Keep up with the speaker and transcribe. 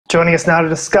Joining us now to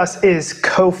discuss is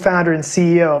co-founder and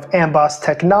CEO of Amboss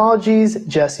Technologies,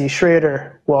 Jesse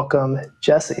Shrader. Welcome,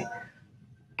 Jesse.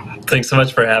 Thanks so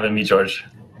much for having me, George.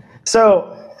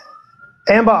 So,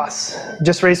 Amboss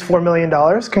just raised $4 million.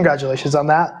 Congratulations on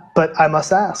that. But I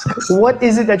must ask, what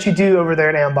is it that you do over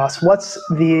there at Amboss? What's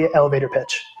the elevator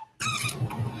pitch?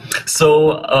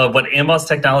 So what Amboss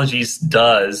Technologies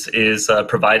does is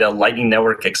provide a Lightning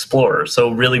Network Explorer.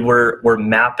 So really, we're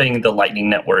mapping the Lightning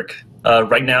Network.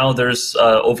 Right now, there's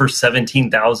over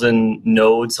 17,000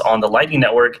 nodes on the Lightning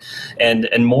Network, and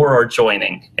more are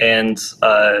joining. And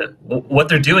what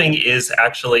they're doing is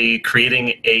actually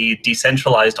creating a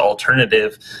decentralized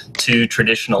alternative to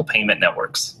traditional payment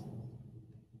networks.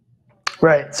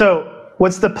 Right. So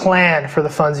what's the plan for the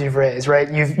funds you've raised,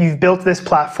 right? You've built this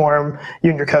platform, you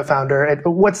and your co-founder.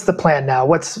 What's the plan now?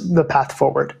 What's the path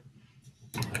forward?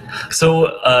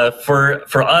 So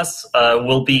for us,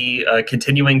 we'll be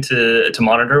continuing to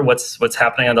monitor what's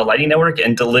happening on the Lightning Network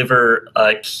and deliver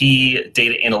key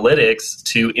data analytics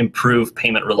to improve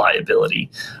payment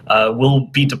reliability. We'll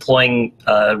be deploying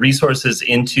resources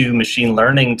into machine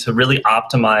learning to really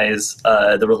optimize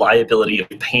the reliability of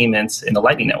payments in the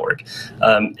Lightning Network.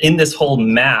 In this whole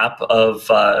map of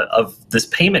this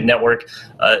payment network,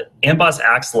 Amboss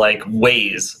acts like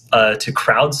Waze to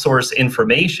crowdsource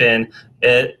information.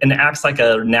 And acts like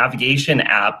a navigation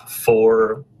app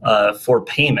for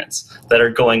payments that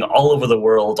are going all over the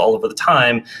world, all over the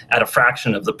time, at a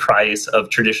fraction of the price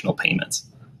of traditional payments.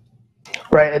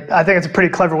 Right. I think it's a pretty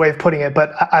clever way of putting it,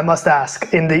 but I must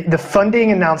ask, in the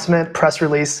funding announcement press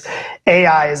release,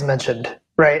 AI is mentioned,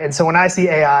 right? And so when I see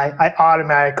AI, I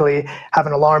automatically have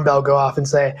an alarm bell go off and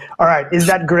say, all right, is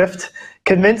that grift?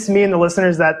 Convince me and the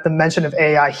listeners that the mention of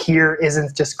AI here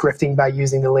isn't just grifting by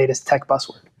using the latest tech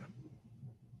buzzword.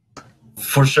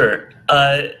 For sure.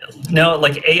 No,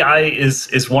 like AI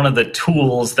is one of the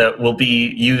tools that will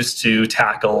be used to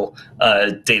tackle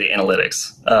data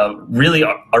analytics. Really,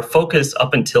 our focus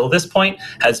up until this point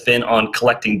has been on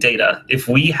collecting data. If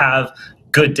we have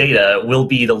good data, we'll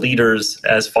be the leaders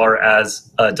as far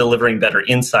as delivering better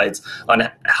insights on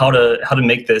how to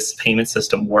make this payment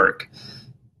system work.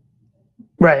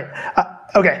 Right.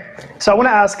 Okay. So I want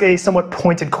to ask a somewhat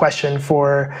pointed question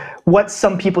for what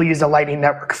some people use the Lightning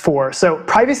Network for. So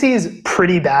privacy is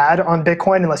pretty bad on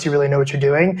Bitcoin unless you really know what you're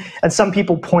doing. And some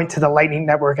people point to the Lightning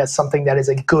Network as something that is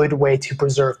a good way to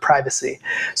preserve privacy.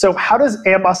 So how does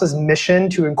Amboss's mission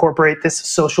to incorporate this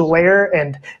social layer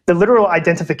and the literal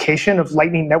identification of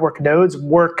Lightning Network nodes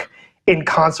work in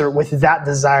concert with that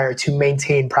desire to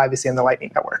maintain privacy on the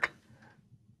Lightning Network?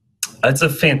 That's a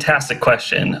fantastic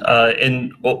question.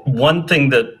 And one thing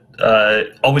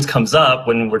that always comes up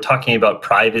when we're talking about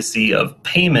privacy of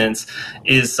payments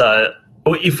is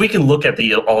if we can look at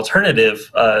the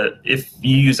alternative, if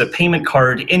you use a payment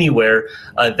card anywhere,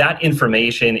 that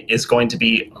information is going to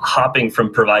be hopping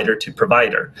from provider to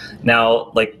provider.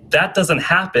 Now, like that doesn't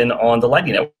happen on the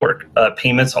Lightning Network.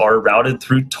 Payments are routed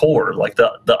through Tor, like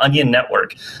the Onion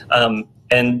network.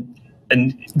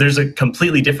 And there's a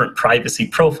completely different privacy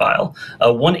profile.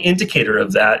 One indicator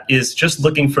of that is just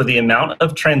looking for the amount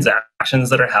of transactions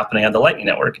that are happening on the Lightning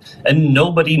Network, and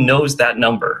nobody knows that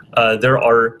number. There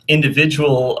are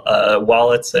individual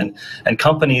wallets and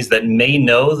companies that may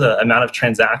know the amount of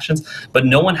transactions, but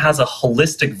no one has a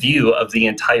holistic view of the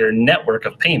entire network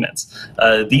of payments.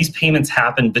 These payments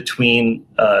happen between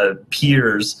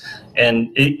peers,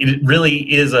 and it really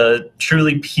is a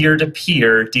truly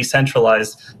peer-to-peer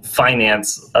decentralized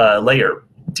finance layer,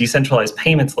 decentralized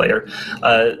payments layer.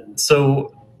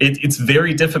 So it's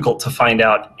very difficult to find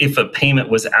out if a payment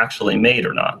was actually made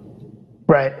or not.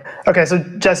 Right. Okay, so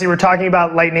Jesse, we're talking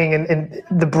about Lightning in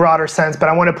the broader sense, but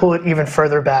I want to pull it even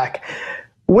further back.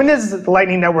 When is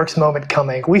Lightning Network's moment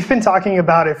coming? We've been talking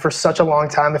about it for such a long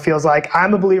time. It feels like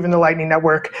I'm a believer in the Lightning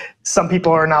Network. Some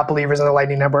people are not believers in the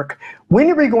Lightning Network. When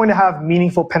are we going to have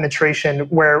meaningful penetration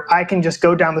where I can just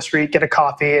go down the street, get a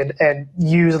coffee, and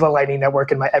use the Lightning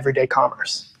Network in my everyday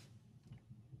commerce?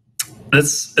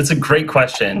 It's a great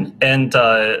question. And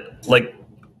like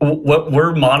what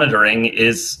we're monitoring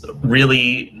is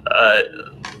really,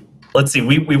 let's see,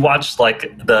 we watched like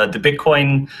the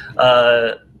Bitcoin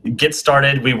get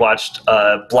started. We watched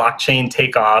blockchain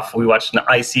take off. We watched an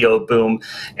ICO boom.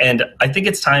 And I think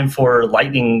it's time for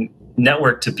Lightning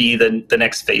Network to be the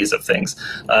next phase of things.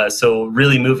 So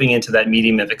really moving into that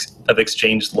medium of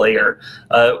exchange layer.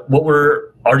 What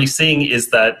we're already seeing is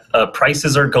that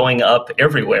prices are going up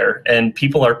everywhere, and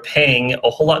people are paying a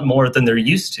whole lot more than they're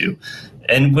used to.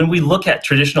 And when we look at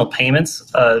traditional payments,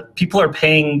 people are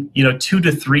paying 2 to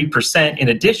 3% in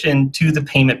addition to the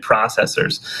payment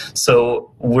processors.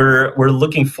 So we're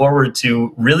looking forward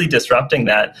to really disrupting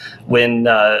that. When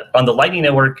on the Lightning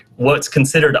Network, what's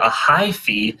considered a high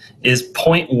fee is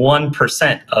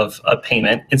 0.1% of a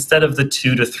payment instead of the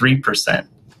 2 to 3%.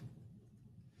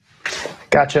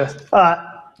 Gotcha.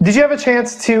 Did you have a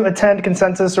chance to attend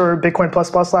Consensus or Bitcoin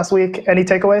last week? Any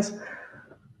takeaways?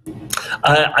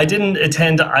 I didn't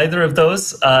attend either of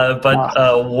those,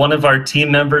 but one of our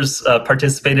team members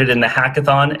participated in the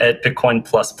hackathon at Bitcoin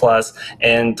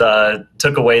and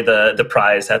took away the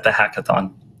prize at the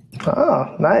hackathon.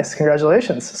 Oh, nice.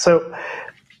 Congratulations. So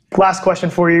last question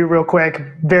for you real quick,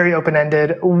 very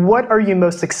open-ended. What are you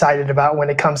most excited about when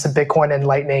it comes to Bitcoin and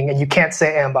Lightning? And you can't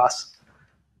say Amboss.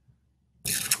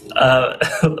 I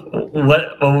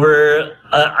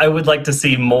would like to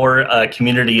see more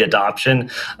community adoption.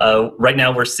 Right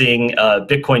now, we're seeing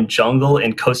Bitcoin Jungle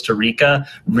in Costa Rica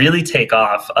really take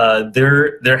off.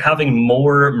 They're having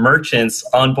more merchants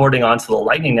onboarding onto the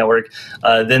Lightning Network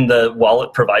than the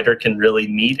wallet provider can really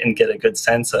meet and get a good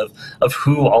sense of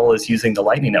who all is using the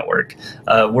Lightning Network.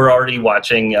 We're already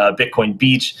watching Bitcoin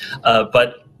Beach,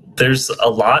 but there's a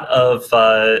lot of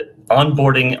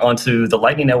onboarding onto the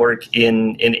Lightning Network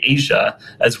in Asia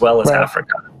as well as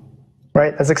Africa.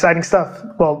 Right, that's exciting stuff.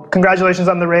 Well, congratulations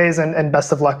on the raise and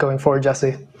best of luck going forward,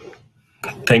 Jesse.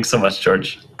 Thanks so much,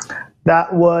 George.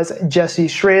 That was Jesse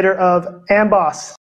Shrader of Amboss.